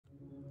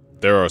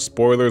There are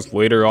spoilers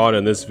later on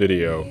in this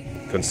video.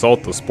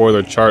 Consult the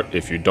spoiler chart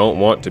if you don't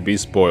want to be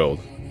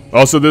spoiled.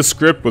 Also, this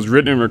script was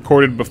written and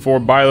recorded before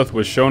Byleth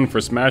was shown for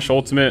Smash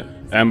Ultimate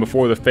and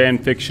before the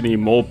fanfiction-y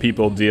Mole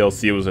People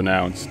DLC was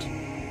announced.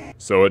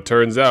 So it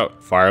turns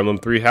out, Fire Emblem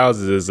Three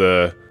Houses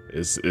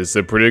is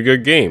a pretty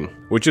good game,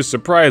 which is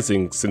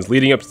surprising since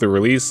leading up to the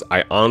release,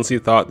 I honestly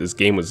thought this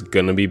game was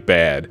gonna be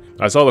bad.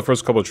 I saw the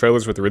first couple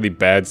trailers with a really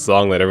bad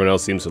song that everyone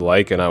else seems to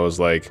like, and I was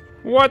like,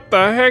 what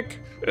the heck?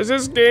 Is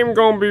this game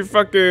gonna be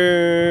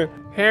fucking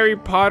Harry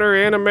Potter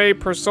anime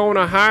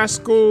Persona High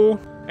School?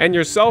 And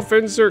your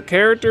self-insert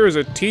character is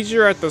a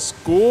teacher at the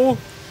school?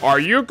 Are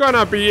you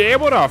gonna be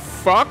able to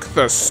fuck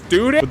the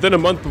student? But then a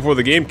month before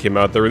the game came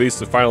out, they released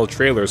the final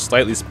trailer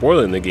slightly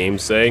spoiling the game,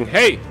 saying,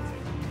 hey,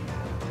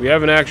 we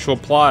have an actual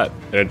plot.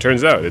 And it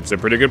turns out it's a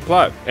pretty good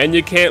plot. And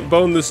you can't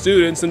bone the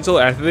students until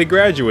after they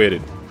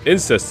graduated.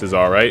 Incest is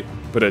alright,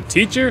 but a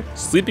teacher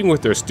sleeping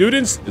with their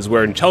students is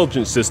where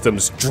intelligence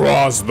systems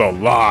draws the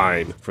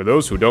line. For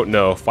those who don't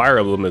know, Fire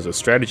Emblem is a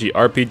strategy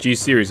RPG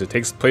series that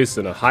takes place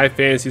in a high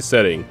fantasy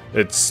setting.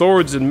 It's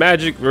swords and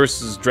magic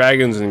versus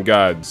dragons and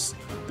gods.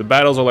 The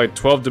battles are like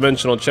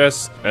 12-dimensional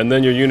chess, and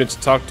then your units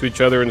talk to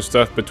each other and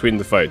stuff between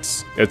the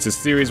fights. It's a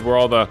series where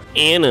all the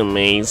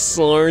anime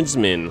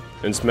swordsmen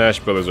in Smash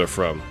Bros. Are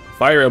from.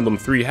 Fire Emblem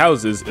Three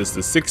Houses is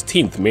the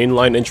 16th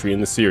mainline entry in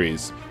the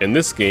series. In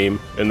this game,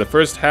 in the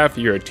first half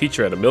you're a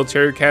teacher at a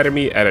military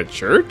academy at a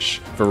church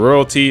for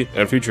royalty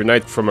and future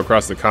knights from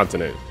across the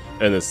continent.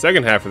 In the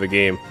second half of the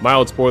game,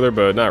 mild spoiler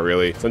but not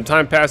really, some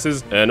time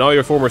passes and all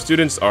your former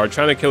students are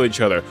trying to kill each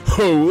other.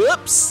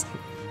 Whoops!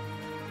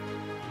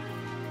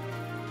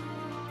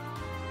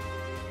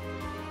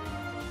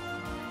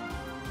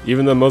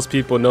 Even though most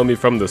people know me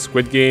from the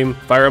Squid Game,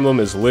 Fire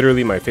Emblem is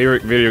literally my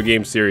favorite video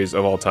game series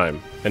of all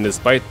time. And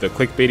despite the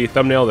clickbaity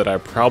thumbnail that I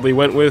probably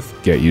went with,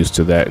 get used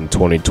to that in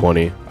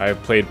 2020, I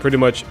have played pretty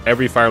much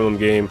every Fire Emblem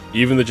game,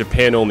 even the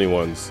Japan-only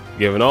ones.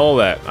 Given all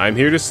that, I'm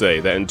here to say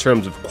that in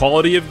terms of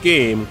quality of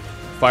game,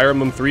 Fire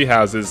Emblem Three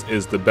Houses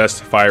is the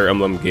best Fire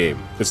Emblem game.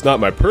 It's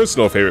not my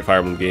personal favorite Fire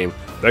Emblem game.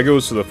 That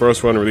goes to the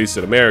first one released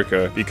in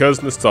America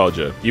because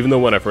nostalgia. Even though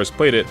when I first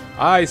played it,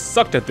 I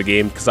sucked at the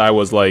game because I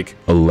was like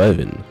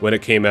 11 when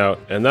it came out,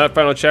 and that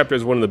final chapter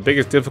is one of the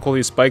biggest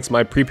difficulty spikes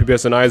my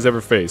prepubescent eyes ever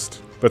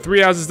faced. But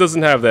Three Houses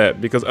doesn't have that,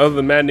 because other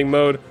than maddening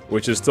mode,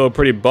 which is still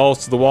pretty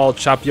balls to the wall,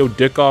 chop yo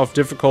dick off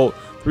difficult,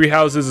 Three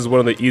Houses is one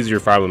of the easier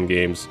Fire Emblem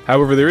games.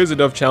 However, there is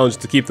enough challenge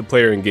to keep the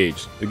player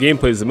engaged. The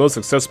gameplay is the most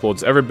accessible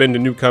it's ever been to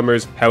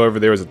newcomers, however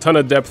there is a ton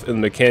of depth in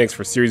the mechanics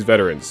for series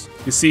veterans.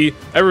 You see,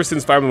 ever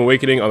since Fire Emblem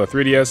Awakening on the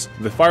 3DS,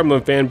 the Fire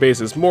Emblem fan base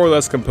is more or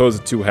less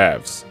composed of two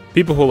halves.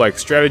 People who like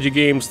strategy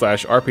games /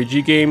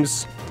 RPG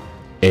games,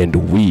 and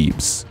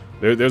weebs.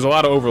 There's a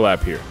lot of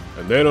overlap here,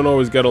 and they don't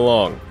always get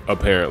along,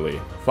 apparently.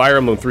 Fire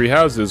Emblem Three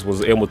Houses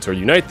was able to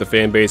unite the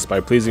fan base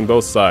by pleasing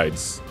both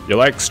sides. You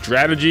like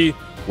strategy?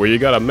 Where you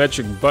got a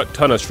metric butt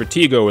ton of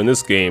stratego in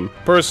this game,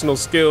 personal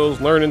skills,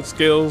 learning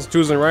skills,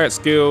 choosing right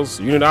skills,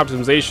 unit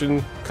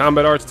optimization,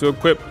 combat arts to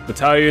equip,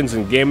 battalions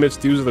and gambits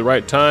to use at the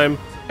right time,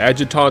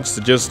 adjutants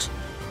to just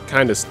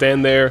kinda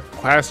stand there,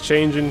 class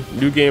changing,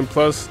 new game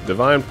plus,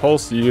 divine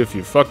pulse, if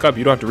you fuck up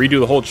you don't have to redo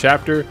the whole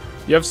chapter.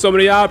 You have so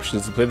many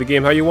options to play the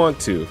game how you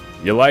want to.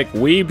 You like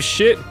weeb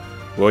shit?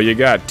 Well, you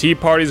got tea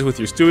parties with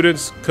your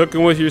students,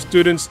 cooking with your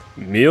students,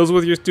 meals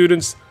with your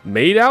students,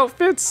 maid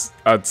outfits,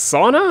 a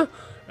sauna,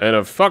 and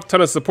a fuck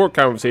ton of support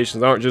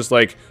conversations aren't just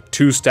like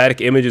two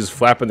static images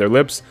flapping their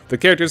lips. The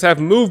characters have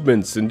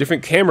movements and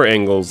different camera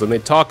angles, and they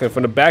talk in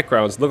front of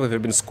backgrounds that look like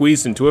they've been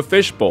squeezed into a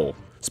fishbowl.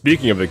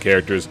 Speaking of the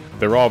characters,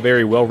 they're all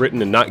very well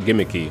written and not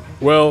gimmicky.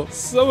 Well,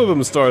 some of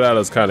them start out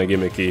as kinda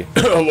gimmicky.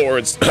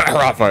 Lawrence,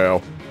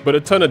 Raphael. But a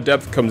ton of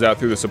depth comes out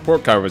through the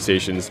support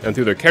conversations and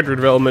through their character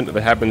development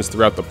that happens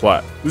throughout the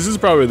plot. This is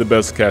probably the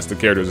best cast of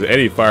characters in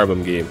any Fire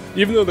Emblem game.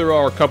 Even though there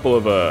are a couple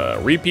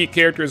of repeat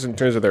characters in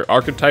terms of their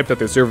archetype that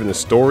they serve in the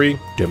story.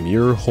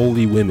 Demure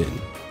holy women,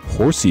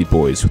 horsey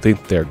boys who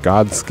think they're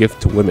God's gift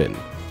to women,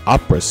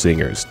 opera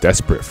singers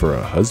desperate for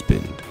a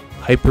husband,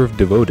 hyper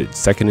devoted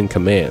second in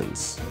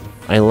commands,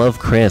 I love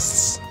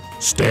Chris,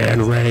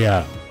 Stan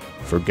Rhea,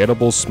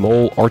 forgettable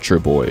small archer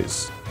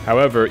boys.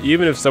 However,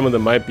 even if some of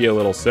them might be a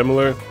little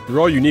similar,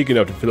 they're all unique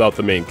enough to fill out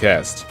the main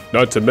cast.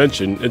 Not to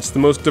mention, it's the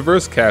most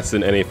diverse cast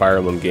in any Fire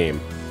Emblem game.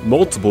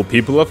 Multiple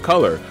people of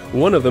color.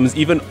 One of them's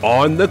even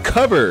on the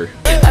cover!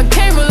 I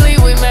can't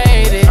believe we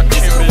made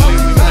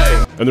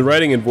it! And the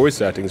writing and voice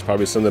acting is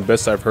probably some of the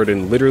best I've heard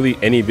in literally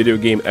any video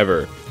game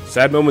ever.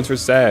 Sad moments are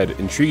sad,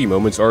 intriguing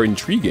moments are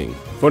intriguing.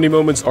 Funny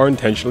moments are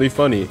intentionally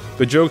funny.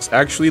 The jokes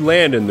actually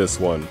land in this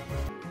one.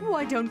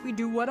 Why don't we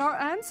do what our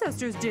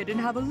ancestors did and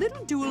have a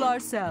little duel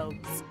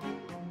ourselves?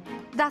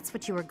 That's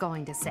what you were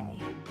going to say.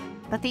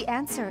 But the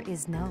answer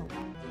is no.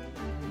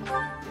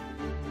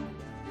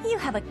 You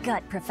have a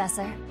gut,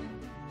 Professor.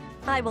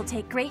 I will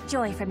take great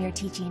joy from your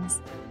teachings.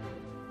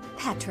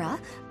 Petra,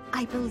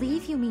 I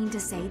believe you mean to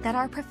say that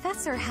our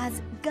professor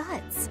has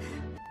guts.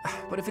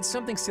 But if it's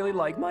something silly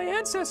like, my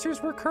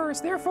ancestors were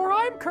cursed, therefore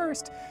I'm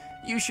cursed,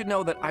 you should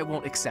know that I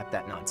won't accept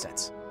that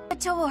nonsense.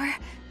 Adore,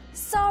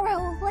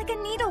 sorrow like a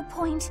needle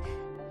point.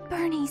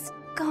 Bernie's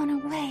gone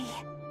away.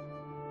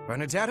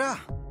 Bernadetta,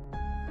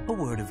 a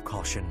word of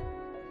caution.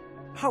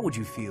 How would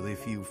you feel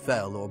if you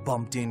fell or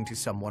bumped into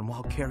someone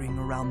while carrying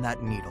around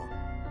that needle?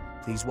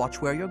 Please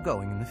watch where you're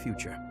going in the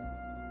future.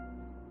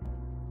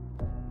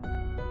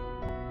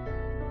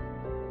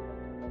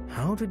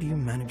 How did you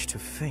manage to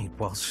faint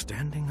while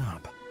standing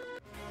up?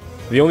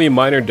 The only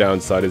minor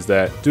downside is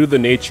that, due to the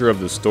nature of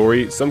the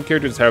story, some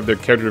characters have their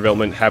character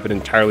development happen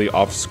entirely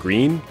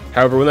off-screen.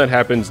 However, when that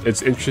happens,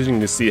 it's interesting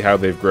to see how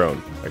they've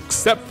grown.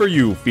 Except for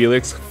you,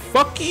 Felix.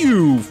 Fuck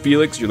you,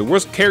 Felix. You're the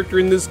worst character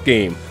in this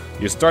game.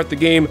 You start the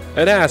game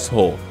an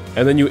asshole,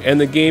 and then you end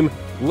the game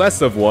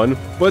less of one,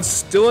 but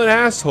still an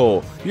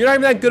asshole. You're not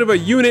even that good of a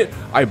unit.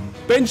 I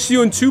benched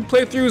you in 2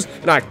 playthroughs,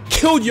 and I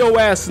killed your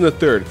ass in the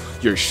 3rd.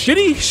 Your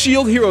shitty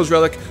Shield Heroes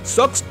relic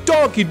sucks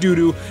donkey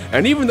doo-doo,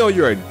 and even though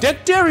you're a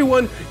dick to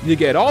everyone, you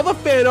get all the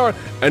fan art,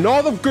 and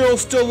all the girls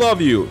still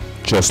love you.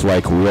 Just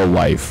like real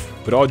life.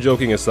 But all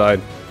joking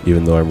aside,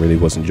 even though I really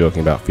wasn't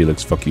joking about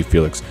Felix, fuck you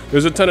Felix,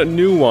 there's a ton of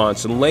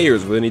nuance and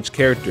layers within each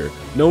character.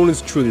 No one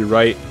is truly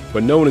right,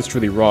 but no one is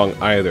truly wrong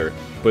either.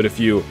 But if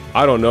you,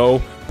 I don't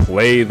know,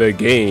 play the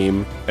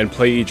game and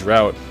play each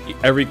route,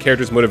 every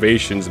character's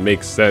motivations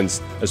make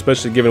sense,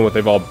 especially given what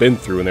they've all been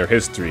through in their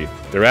history.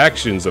 Their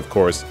actions, of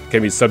course,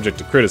 can be subject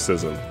to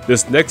criticism.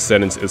 This next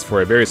sentence is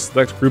for a very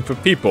select group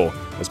of people,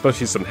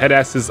 especially some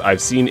headasses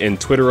I've seen in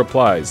Twitter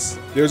replies.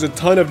 There's a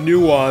ton of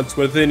nuance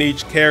within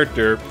each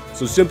character,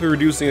 so simply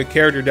reducing a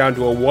character down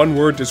to a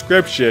one-word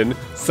description,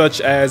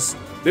 such as,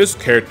 this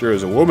character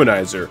is a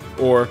womanizer,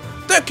 or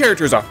that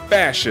character is a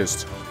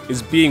fascist,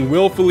 is being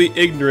willfully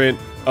ignorant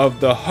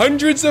of the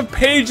hundreds of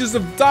pages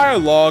of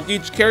dialogue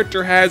each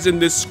character has in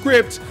this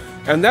script,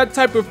 and that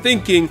type of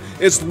thinking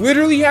is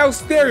literally how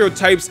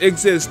stereotypes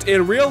exist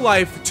in real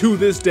life to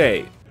this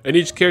day. And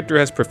each character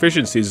has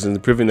proficiencies in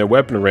improving their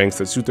weapon ranks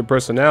that suit their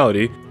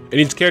personality, and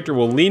each character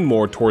will lean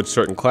more towards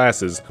certain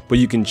classes, but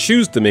you can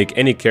choose to make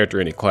any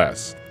character any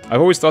class. I've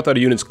always thought that a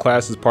unit's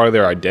class is part of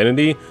their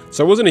identity,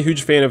 so I wasn't a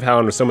huge fan of how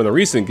in some of the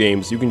recent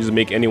games you can just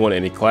make anyone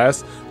any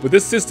class, but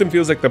this system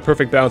feels like the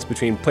perfect balance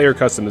between player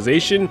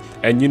customization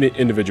and unit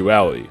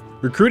individuality.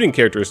 Recruiting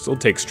characters still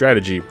takes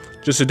strategy,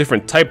 just a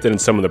different type than in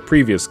some of the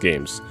previous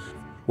games.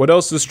 What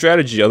else is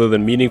strategy other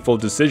than meaningful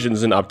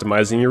decisions and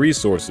optimizing your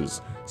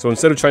resources? So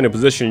instead of trying to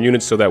position your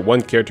units so that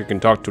one character can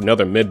talk to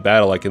another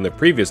mid-battle like in the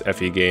previous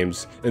FE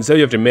games, instead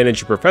you have to manage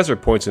your professor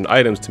points and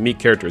items to meet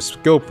characters'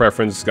 skill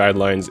preference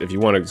guidelines if you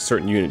want a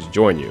certain unit to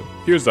join you.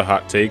 Here's the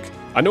hot take.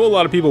 I know a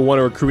lot of people want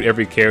to recruit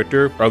every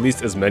character, or at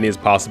least as many as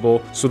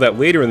possible, so that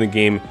later in the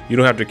game you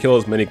don't have to kill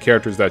as many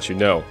characters that you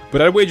know.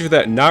 But I'd wager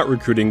that not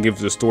recruiting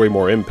gives the story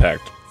more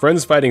impact.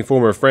 Friends fighting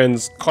former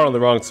friends, caught on the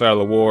wrong side of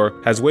the war,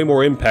 has way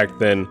more impact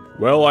than,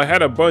 well, I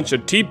had a bunch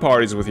of tea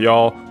parties with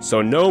y'all,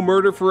 so no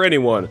murder for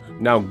anyone.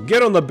 Now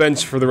get on the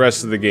bench for the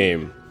rest of the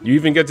game. You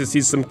even get to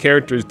see some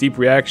characters' deep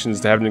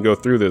reactions to having to go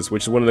through this,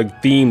 which is one of the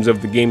themes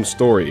of the game's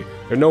story.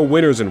 There are no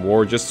winners in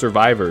war, just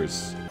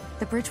survivors.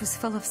 The bridge was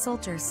full of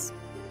soldiers,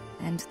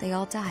 and they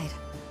all died.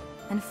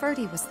 And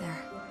Ferdy was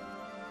there.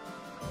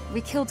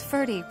 We killed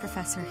Ferdy,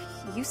 Professor.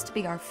 He used to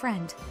be our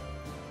friend.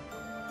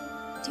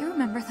 Do you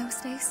remember those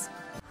days?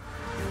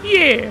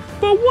 Yeah,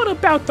 but what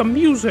about the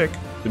music?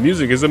 The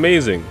music is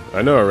amazing.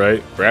 I know,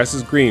 right? Grass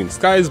is green,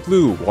 sky is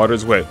blue, water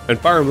is wet, and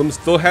Fire Emblem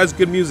still has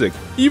good music.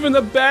 Even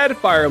the bad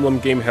Fire Emblem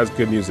game has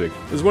good music.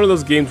 It's one of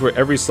those games where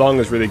every song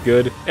is really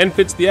good and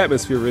fits the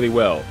atmosphere really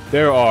well.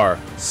 There are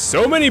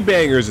so many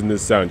bangers in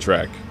this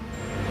soundtrack.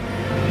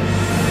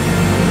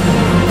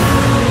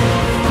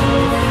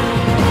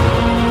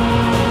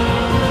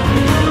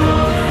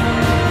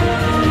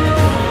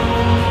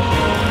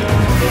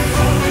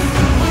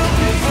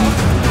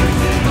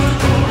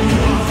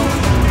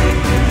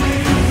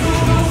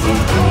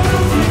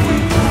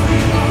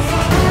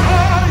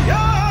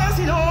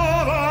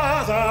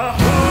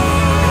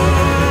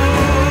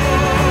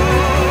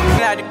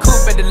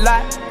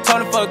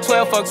 Told him fuck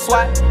 12, fuck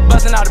SWAT.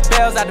 Busting all the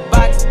bells out the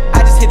box.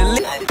 I just hit a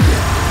lick.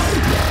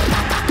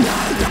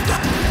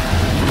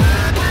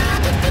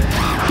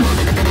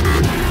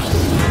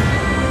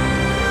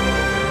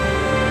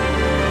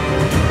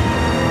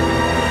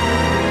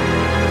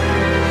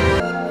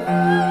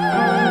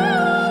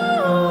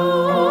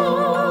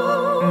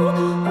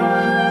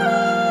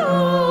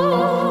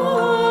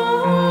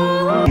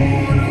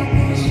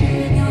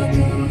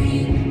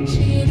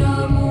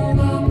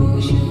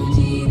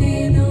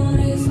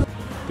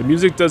 The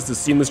music does the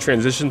seamless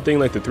transition thing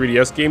like the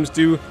 3DS games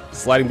do,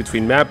 sliding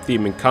between map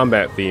theme and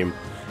combat theme,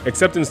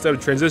 except instead of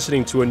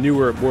transitioning to a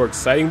newer, more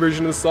exciting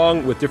version of the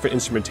song with different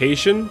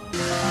instrumentation,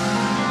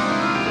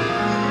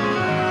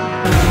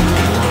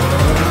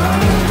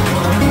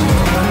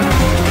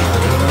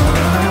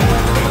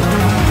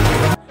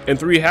 in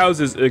Three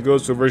Houses, it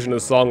goes to a version of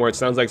the song where it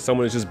sounds like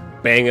someone is just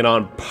banging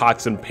on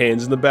pots and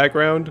pans in the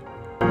background.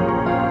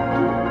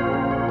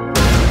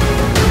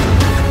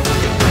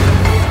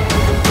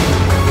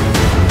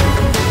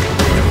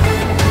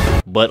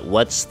 but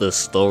what's the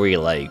story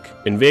like?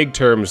 In vague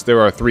terms, there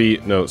are 4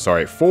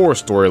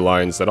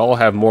 storylines that all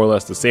have more or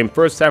less the same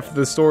first half of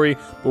the story,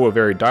 but with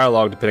varied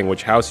dialogue depending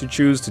which house you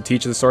choose to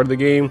teach at the start of the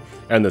game,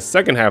 and the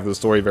second half of the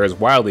story varies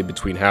wildly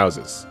between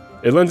houses.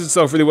 It lends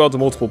itself really well to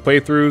multiple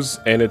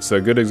playthroughs, and it's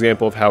a good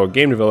example of how a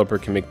game developer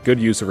can make good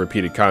use of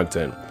repeated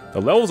content.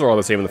 The levels are all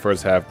the same in the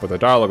first half, but the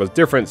dialogue is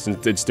different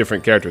since it's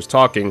different characters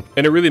talking,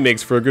 and it really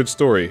makes for a good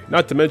story.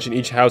 Not to mention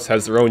each house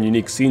has their own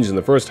unique scenes in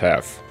the first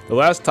half. The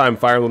last time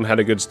Fire Emblem had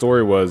a good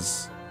story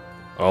was...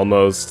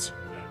 almost...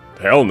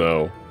 hell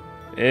no.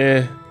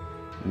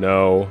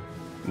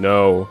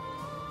 No.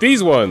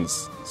 These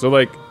ones! So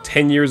like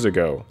 10 years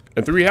ago.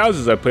 In 3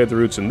 houses I played the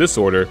routes in this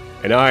order,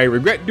 and I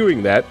regret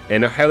doing that,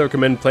 and I highly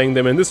recommend playing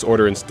them in this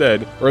order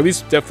instead, or at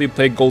least definitely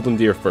play Golden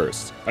Deer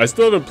first. I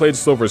still haven't played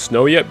Silver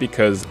Snow yet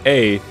because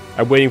A,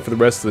 I'm waiting for the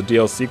rest of the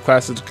DLC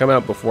classes to come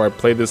out before I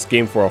play this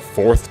game for a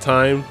 4th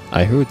time.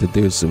 I heard that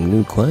there's some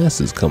new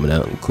classes coming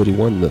out, including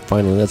one that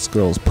finally lets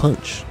girls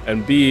punch.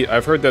 And B,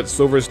 I've heard that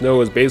Silver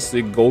Snow is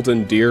basically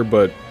Golden Deer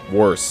but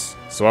worse.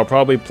 So I'll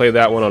probably play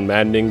that one on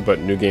Maddening, but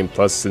New Game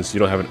Plus since you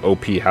don't have an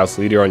OP house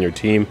leader on your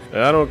team.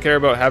 And I don't care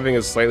about having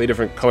a slightly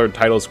different colored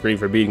title screen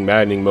for beating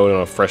Maddening mode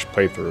on a fresh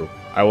playthrough.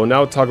 I will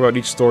now talk about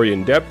each story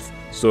in depth,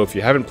 so if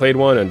you haven't played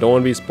one and don't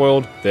want to be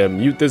spoiled, then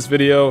mute this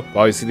video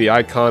while you see the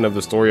icon of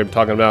the story I'm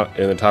talking about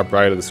in the top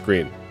right of the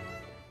screen.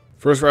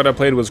 First route I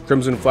played was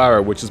Crimson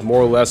Flower, which is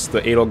more or less the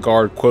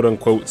Edelgard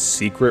quote-unquote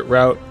secret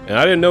route, and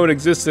I didn't know it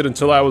existed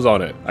until I was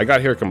on it. I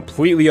got here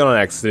completely on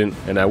accident,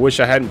 and I wish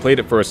I hadn't played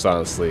it first,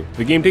 honestly.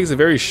 The game takes a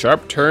very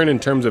sharp turn in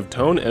terms of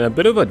tone and a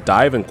bit of a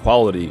dive in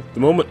quality. The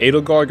moment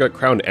Edelgard got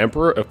crowned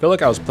Emperor, I felt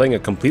like I was playing a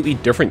completely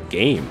different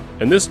game.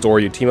 In this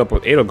story, you team up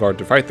with Edelgard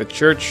to fight the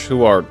Church,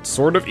 who are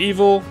sort of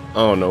evil? I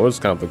don't know, it's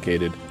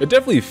complicated. It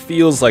definitely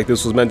feels like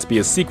this was meant to be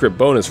a secret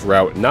bonus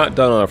route, not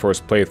done on a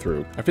first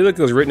playthrough. I feel like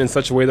it was written in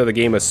such a way that the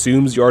game assumes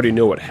you already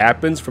know what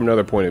happens from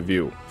another point of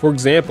view. For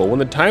example, when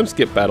the time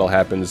skip battle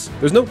happens,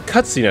 there's no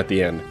cutscene at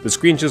the end. The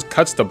screen just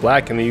cuts to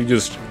black and then you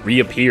just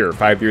reappear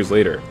 5 years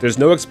later. There's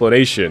no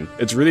explanation.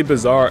 It's really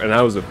bizarre and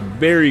I was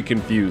very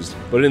confused.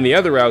 But in the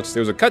other routes,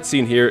 there's a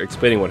cutscene here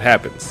explaining what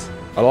happens.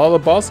 A lot of the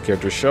boss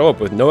characters show up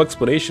with no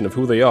explanation of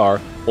who they are,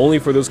 only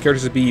for those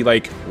characters to be,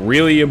 like,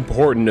 really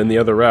important in the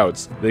other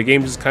routes. The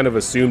game just kind of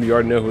assumed you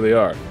already know who they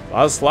are.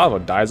 Slava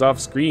dies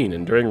off screen,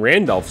 and during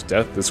Randolph's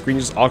death, the screen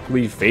just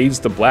awkwardly fades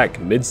to black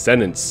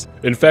mid-sentence.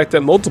 In fact,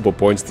 at multiple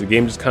points, the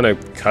game just kind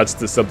of cuts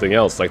to something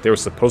else, like there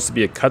was supposed to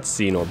be a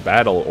cutscene or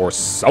battle or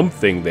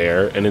something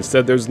there, and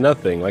instead there's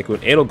nothing. Like when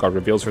Edelgard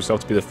reveals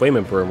herself to be the Flame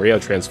Emperor and Rhea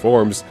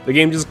transforms, the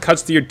game just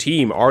cuts to your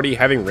team already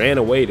having ran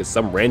away to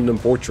some random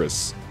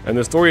fortress. And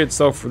the story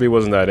itself really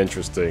wasn't that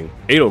interesting.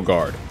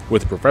 Edelgard,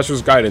 with the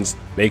professor's guidance,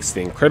 makes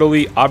the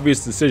incredibly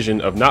obvious decision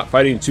of not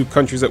fighting 2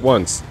 countries at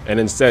once, and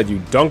instead you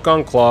dunk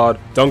on Claude,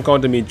 dunk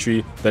on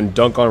Dimitri, then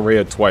dunk on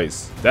Rhea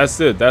twice. That's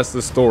it, that's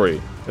the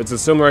story. It's a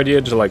similar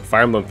idea to like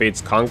Fire Emblem Fate's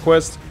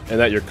Conquest, and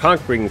that you're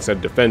conquering instead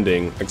of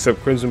defending,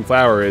 except Crimson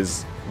Flower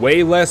is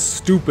way less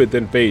stupid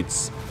than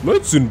Fate's.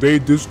 Let's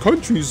invade this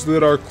country so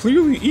that our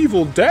clearly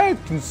evil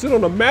dad can sit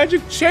on a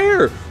magic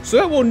chair, so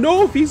that we'll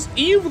know if he's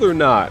evil or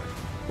not.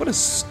 What a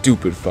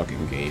stupid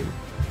fucking game.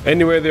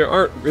 Anyway, there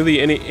aren't really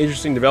any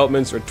interesting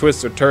developments or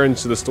twists or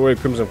turns to the story of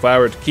Crimson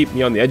Flower to keep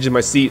me on the edge of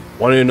my seat,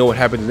 wanting to know what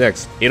happens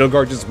next.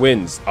 Edelgard just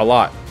wins, a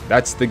lot.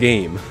 That's the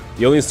game.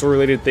 The only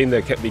story-related thing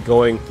that kept me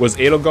going was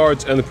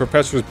Edelgard's and the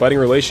professor's budding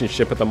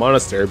relationship at the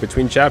monastery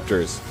between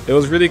chapters. It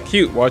was really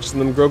cute watching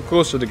them grow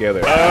closer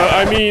together.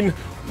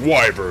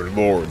 Wyvern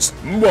Lords,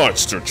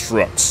 Monster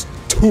Trucks,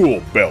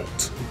 Tool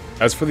Belt.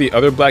 As for the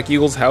other Black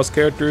Eagles house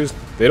characters,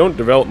 they don't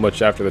develop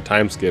much after the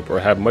time skip or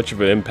have much of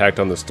an impact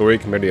on the story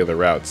compared to the other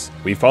routes.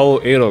 We follow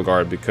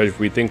Edelgard because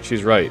we think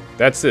she's right.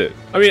 That's it.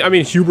 I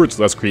mean Hubert's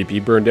less creepy,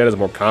 Bernadette is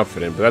more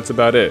confident, but that's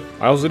about it.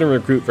 I also didn't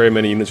recruit very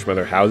many units from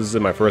other houses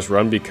in my first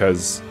run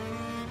because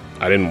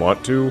I didn't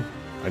want to.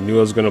 I knew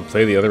I was going to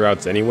play the other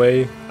routes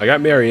anyway. I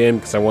got Marianne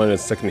because I wanted a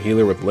second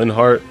healer with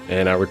Linhardt,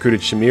 and I recruited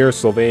Shamir,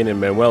 Sylvain, and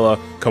Manuela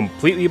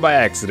completely by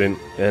accident,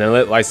 and I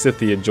let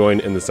Lysithea join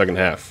in the second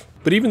half.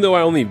 But even though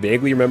I only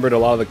vaguely remembered a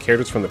lot of the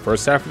characters from the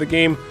first half of the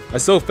game, I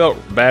still felt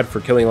bad for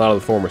killing a lot of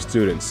the former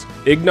students.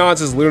 Ignaz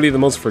is literally the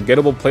most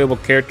forgettable playable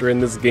character in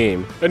this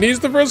game, and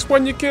he's the first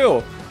one you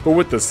kill. But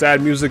with the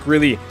sad music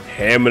really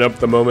hamming up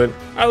the moment,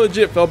 I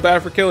legit felt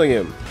bad for killing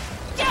him.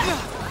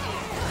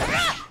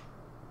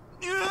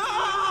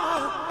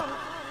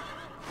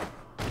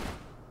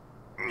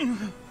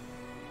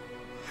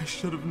 I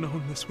should have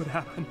known this would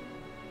happen.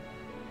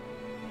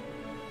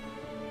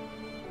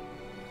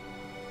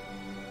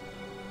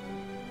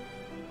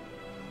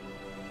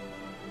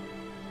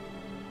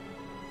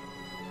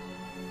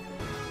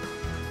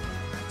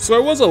 So I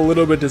was a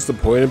little bit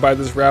disappointed by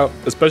this route,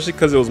 especially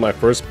because it was my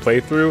first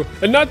playthrough,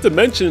 and not to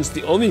mention it's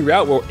the only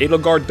route where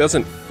Edelgard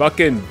doesn't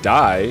fucking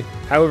die.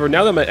 However,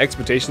 now that my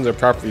expectations are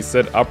properly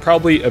set, I'll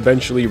probably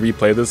eventually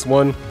replay this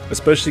one,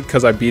 especially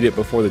because I beat it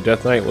before the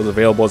Death Knight was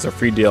available as a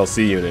free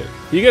DLC unit.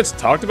 He gets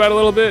talked about a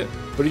little bit,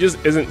 but he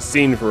just isn't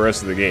seen for the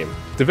rest of the game.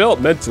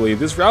 Developmentally,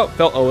 this route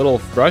felt a little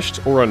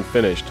rushed or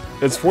unfinished.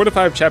 It's 4 to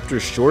 5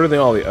 chapters shorter than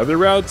all the other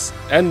routes,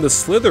 and the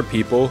Slither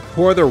people,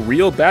 who are the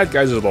real bad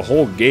guys of the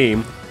whole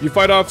game, you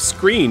fight off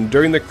screen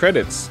during the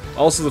credits.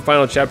 Also, the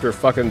final chapter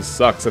fucking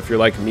sucks if you're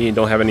like me and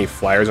don't have any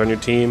flyers on your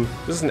team.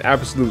 This is an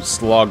absolute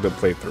slog to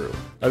play through.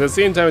 At the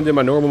same time I did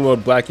my normal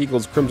mode Black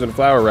Eagles Crimson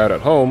Flower route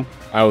at home,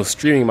 I was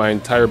streaming my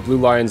entire Blue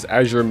Lions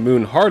Azure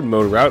Moon hard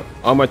mode route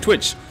on my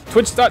Twitch,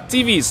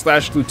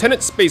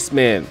 twitch.tv/Lieutenant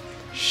Spaceman.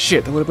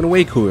 Shit, that would have been a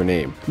way cooler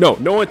name. No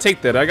one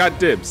take that, I got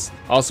dibs.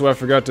 Also, I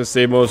forgot to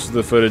save most of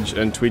the footage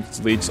and tweet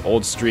deletes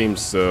old streams,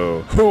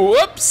 so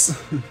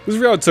whoops! This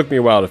route took me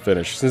a while to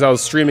finish, since I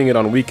was streaming it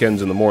on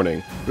weekends in the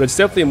morning, but it's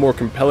definitely a more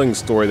compelling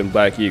story than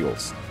Black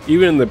Eagles.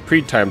 Even in the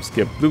pre-time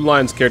skip, Blue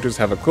Lion's characters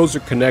have a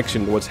closer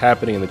connection to what's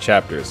happening in the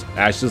chapters.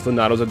 Ash is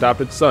Lenato's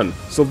adopted son,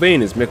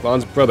 Sylvain is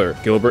Miklon's brother,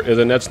 Gilbert is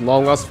Annette's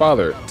long-lost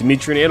father,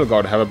 Dimitri and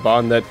Edelgard have a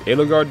bond that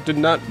Edelgard did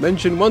not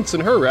mention once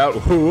in her route,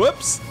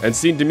 whoops! And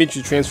seeing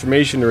Dimitri's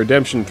transformation and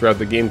redemption throughout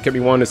the game kept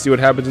me wanting to see what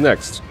happens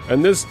next.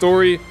 In this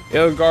story,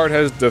 Edelgard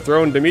has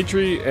dethroned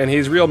Dimitri, and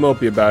he's real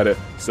mopey about it,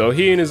 so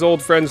he and his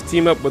old friends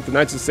team up with the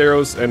Knights of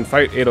Seiros and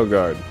fight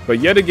Edelgard. But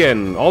yet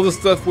again, all the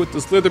stuff with the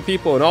Slither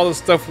people and all the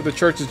stuff with the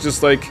church is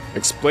just like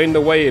explained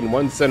away in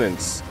one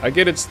sentence. I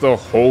get it's the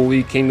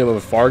Holy Kingdom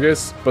of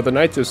Fargus, but the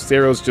Knights of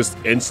Seiros just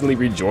instantly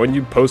rejoin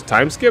you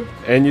post-time skip,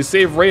 and you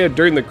save Rhea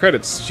during the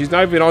credits. She's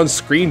not even on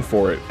screen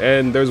for it,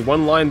 and there's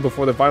one line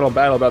before the final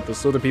battle about the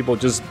Slither people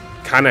just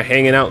kinda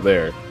hanging out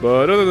there.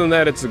 But other than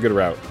that, it's a good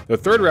route. The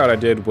third route I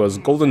did was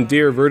Golden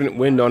Deer Verdant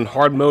Wind on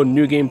hard mode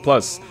New Game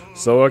Plus,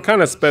 so I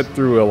kinda sped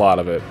through a lot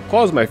of it.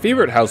 Claw is my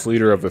favorite house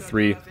leader of the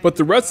three, but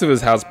the rest of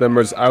his house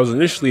members I was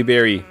initially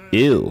very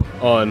ew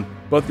on,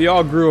 but they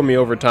all grew on me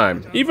over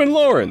time. Even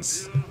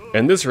Lawrence!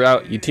 In this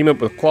route, you team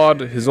up with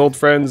Claude, his old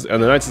friends,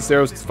 and the Knights of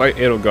Seiros to fight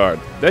Edelgard.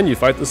 Then you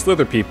fight the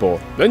Slither people.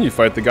 Then you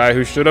fight the guy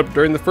who showed up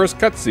during the first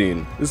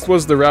cutscene. This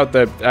was the route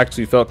that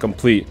actually felt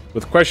complete,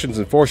 with questions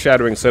and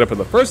foreshadowing set up in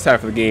the first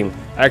half of the game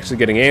actually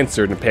getting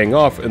answered and paying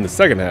off in the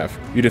second half.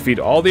 You defeat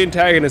all the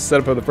antagonists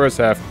set up in the first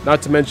half,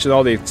 not to mention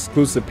all the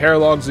exclusive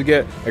paralogs you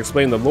get,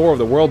 explain the lore of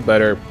the world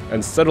better,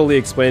 and subtly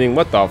explaining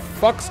what the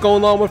fuck's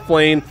going on with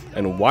Flayn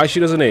and why she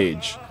doesn't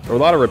age. There were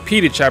a lot of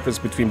repeated chapters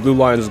between Blue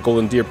Lions and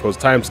Golden Deer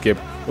post-time skip,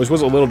 which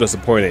was a little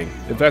disappointing.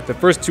 In fact, the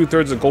first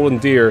 2/3 of Golden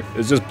Deer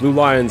is just Blue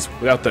Lions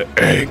without the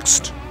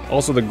angst.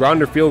 Also, the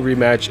Grounder Field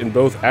rematch in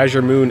both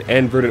Azure Moon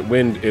and Verdant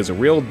Wind is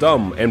real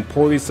dumb and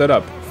poorly set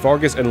up.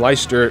 Fargus and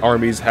Leicester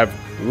armies have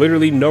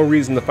literally no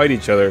reason to fight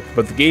each other,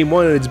 but the game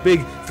wanted its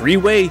big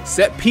 3-way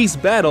set-piece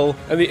battle,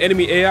 and the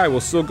enemy AI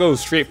will still go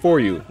straight for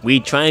you. We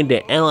trying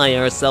to ally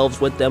ourselves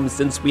with them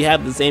since we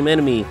have the same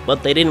enemy,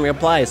 but they didn't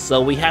reply,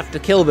 so we have to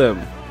kill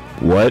them.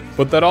 What?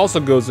 But that also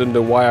goes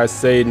into why I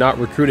say not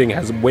recruiting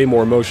has way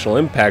more emotional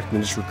impact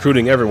than just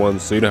recruiting everyone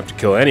so you don't have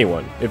to kill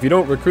anyone. If you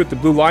don't recruit the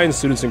Blue Lion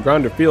students in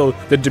Grounder Field,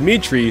 then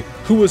Dimitri,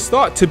 who was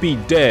thought to be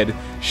dead,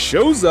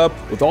 shows up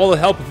with all the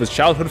help of his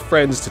childhood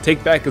friends to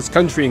take back his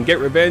country and get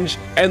revenge,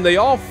 and they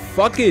all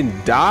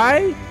fucking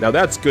die? Now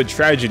that's good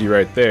tragedy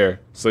right there.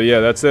 So yeah,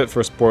 that's it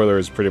for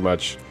spoilers pretty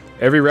much.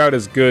 Every route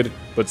is good,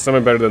 but some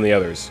are better than the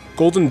others.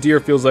 Golden Deer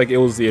feels like it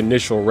was the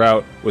initial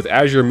route, with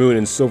Azure Moon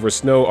and Silver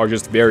Snow are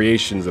just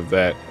variations of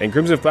that, and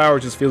Crimson Flower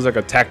just feels like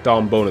a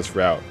tacked-on bonus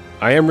route.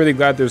 I am really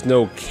glad there's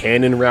no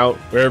canon route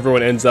where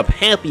everyone ends up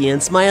happy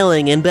and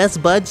smiling and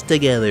best buds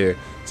together,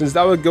 since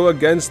that would go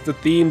against the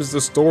themes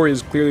the story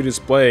is clearly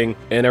displaying,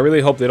 and I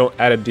really hope they don't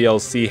add a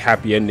DLC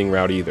happy ending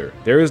route either.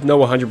 There is no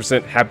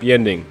 100% happy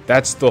ending,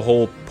 that's the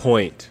whole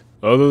point.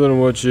 Other than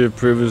what you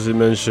previously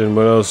mentioned,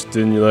 what else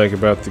didn't you like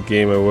about the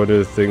game, or what are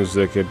the things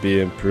that could be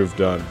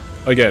improved on?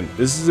 Again,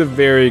 this is a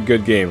very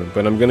good game,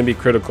 but I'm going to be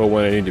critical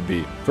when I need to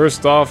be.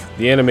 First off,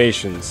 the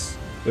animations.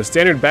 The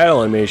standard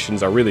battle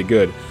animations are really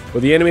good,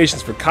 but the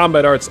animations for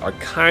combat arts are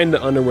kinda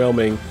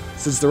underwhelming,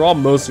 since they're all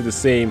mostly the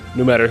same,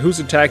 no matter who's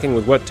attacking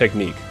with what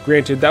technique.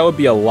 Granted, that would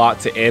be a lot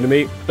to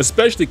animate,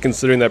 especially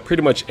considering that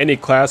pretty much any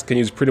class can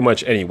use pretty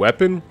much any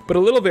weapon, but a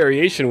little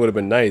variation would have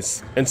been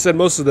nice. Instead,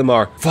 most of them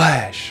are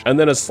flash, and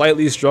then a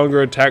slightly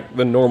stronger attack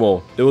than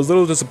normal. It was a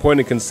little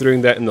disappointing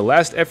considering that in the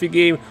last Effie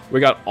game,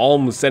 we got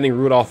Alm sending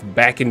Rudolph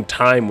back in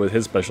time with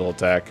his special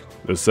attack.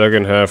 The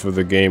second half of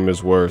the game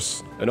is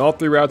worse. In all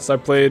three routes I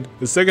played,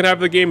 the second half of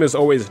the game is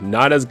always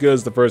not as good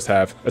as the first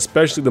half,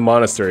 especially the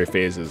monastery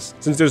phases.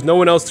 Since there's no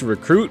one else to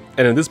recruit,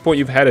 and at this point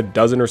you've had a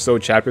dozen or so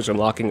chapters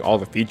unlocking all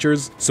the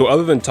features, so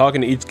other than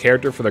talking to each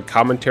character for their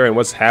commentary on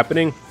what's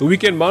happening, the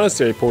weekend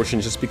monastery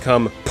portions just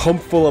become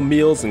pumped full of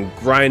meals and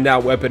grind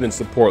out weapon and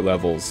support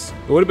levels.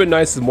 It would have been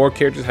nice if more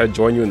characters had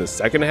joined you in the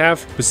second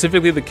half,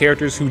 specifically the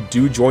characters who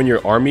do join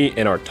your army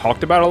and are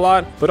talked about a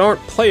lot, but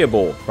aren't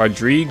playable.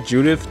 Rodrigue,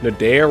 Judith,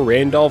 Nadir,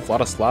 Randolph,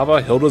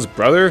 Vladislava, Hilda's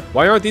brother.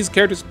 Why aren't these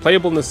characters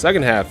playable in the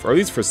second half, or at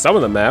least for some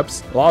of the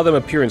maps? A lot of them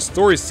appear in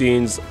story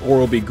scenes, or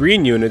will be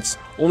green units,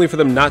 only for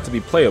them not to be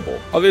playable.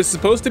 Are they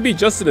supposed to be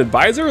just an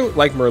advisor,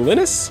 like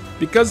Merlinus?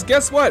 Because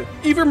guess what?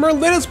 Even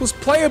Merlinus was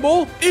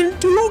playable in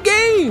 2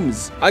 games!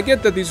 games! I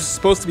get that these are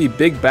supposed to be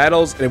big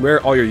battles and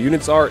where all your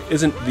units are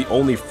isn't the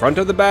only front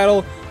of the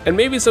battle, and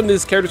maybe some of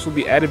these characters will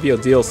be added via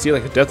DLC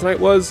like a Death Knight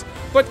was,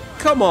 but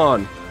come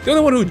on! The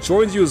only one who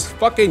joins you is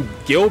fucking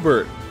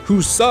Gilbert,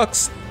 who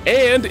sucks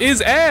and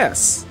is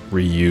ass!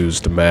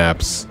 Reused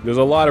maps. There's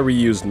a lot of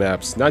reused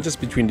maps, not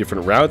just between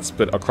different routes,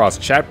 but across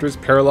chapters,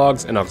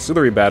 paralogs, and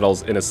auxiliary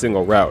battles in a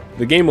single route.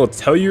 The game will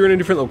tell you you're in a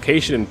different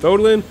location in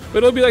Fodlan, but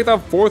it'll be like the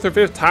 4th or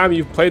 5th time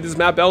you've played this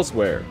map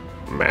elsewhere.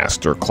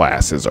 Master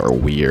classes are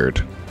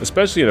weird.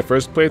 Especially in the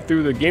first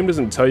playthrough, the game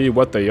doesn't tell you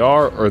what they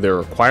are or their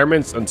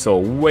requirements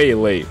until way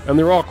late, and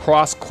they're all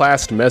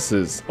cross-classed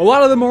messes. A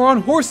lot of them are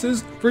on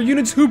horses for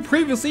units who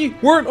previously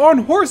weren't on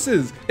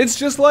horses. It's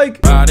just like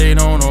riding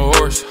on a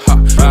horse,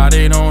 ha,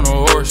 riding on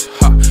a horse,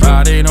 ha,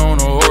 riding on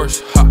a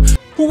horse, ha.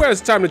 Who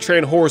has time to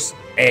train horse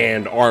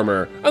and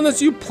armor,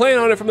 unless you plan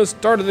on it from the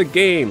start of the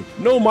game?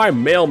 No, my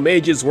male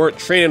mages weren't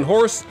training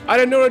horse. I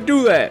didn't know to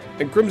do that.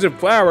 And Crimson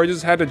Flower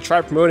just had to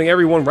try promoting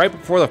everyone right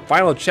before the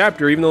final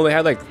chapter, even though they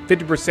had like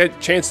 50%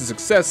 chance of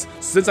success,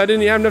 since I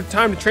didn't have enough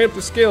time to train up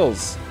the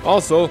skills.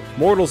 Also,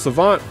 Mortal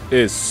Savant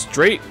is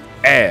straight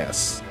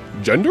ass.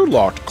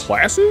 Gender-locked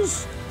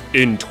classes?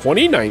 In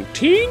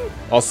 2019?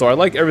 Also, I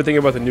like everything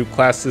about the new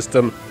class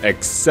system,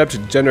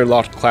 except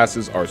gender-locked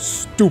classes are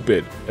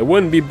stupid. It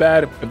wouldn't be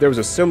bad if there was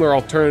a similar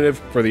alternative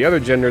for the other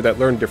gender that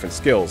learned different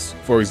skills.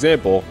 For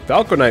example,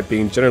 Falcon Knight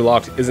being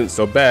gender-locked isn't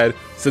so bad,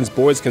 since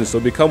boys can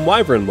still become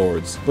Wyvern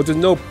Lords. But there's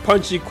no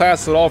punchy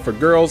class at all for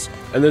girls,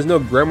 and there's no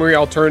Grimoire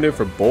alternative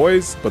for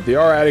boys, but they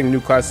are adding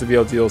new classes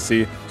via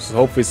DLC, so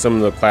hopefully some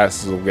of the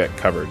classes will get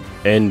covered.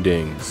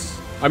 Endings.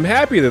 I'm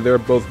happy that there are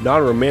both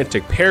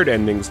non-romantic paired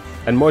endings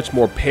and much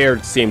more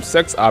paired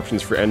same-sex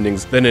options for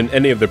endings than in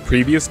any of the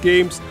previous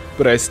games,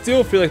 but I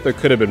still feel like there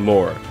could have been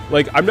more.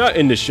 Like, I'm not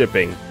into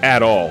shipping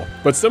at all,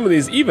 but some of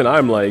these even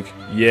I'm like,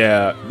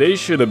 yeah, they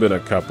should have been a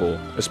couple,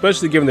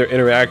 especially given their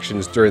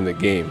interactions during the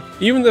game.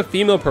 Even the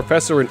female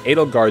professor in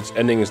Edelgard's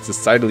ending is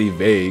decidedly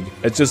vague.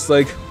 It's just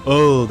like,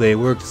 oh, they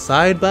worked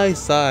side by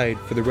side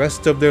for the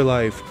rest of their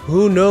life.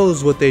 Who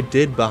knows what they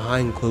did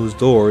behind closed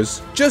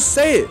doors? Just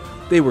say it!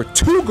 They were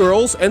two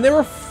girls and they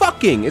were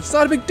fucking. It's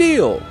not a big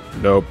deal.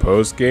 No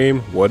post game?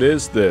 What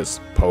is this?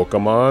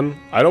 Pokemon?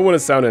 I don't want to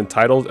sound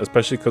entitled,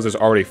 especially because there's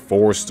already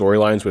 4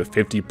 storylines with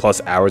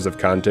 50+ hours of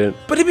content.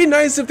 But it'd be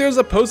nice if there's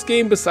a post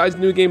game besides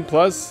New Game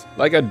Plus,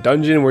 like a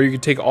dungeon where you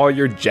could take all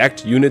your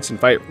jacked units and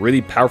fight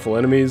really powerful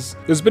enemies.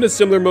 There's been a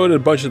similar mode in a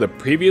bunch of the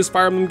previous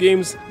Fire Emblem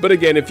games, but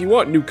again, if you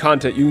want new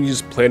content, you can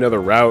just play another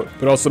route.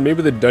 But also,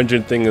 maybe the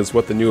dungeon thing is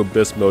what the new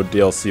Abyss mode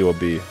DLC will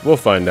be. We'll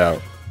find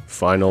out.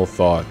 Final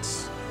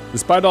thoughts.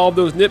 Despite all of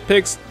those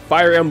nitpicks,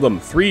 Fire Emblem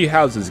 3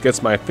 Houses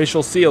gets my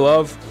official seal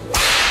of,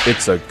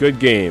 it's a good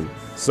game.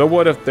 So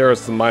what if there are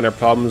some minor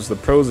problems? The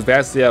pros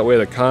vastly outweigh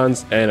the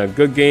cons, and a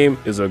good game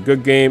is a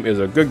good game is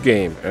a good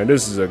game. And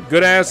this is a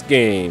good ass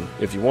game.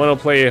 If you want to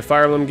play a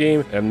Fire Emblem game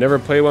and have never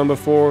played one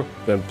before,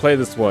 then play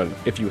this one.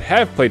 If you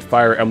have played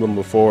Fire Emblem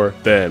before,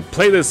 then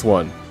play this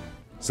one.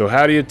 So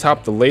how do you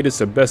top the latest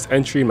and best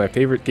entry in my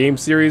favorite game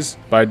series?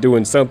 By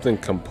doing something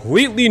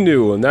completely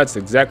new, and that's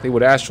exactly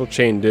what Astral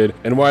Chain did,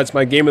 and why it's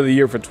my game of the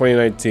year for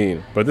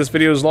 2019. But this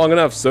video is long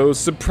enough, so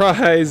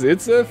surprise,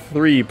 it's a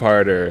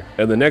 3-parter.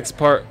 In the next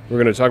part, we're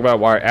going to talk about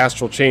why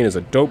Astral Chain is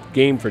a dope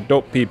game for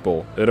dope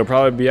people. It'll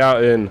probably be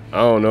out in, I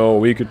don't know, a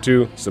week or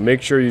 2, so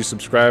make sure you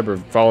subscribe or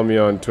follow me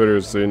on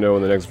Twitter so you know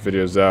when the next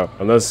video is out.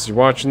 Unless you're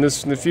watching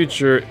this in the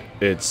future,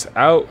 it's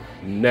out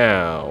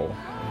now.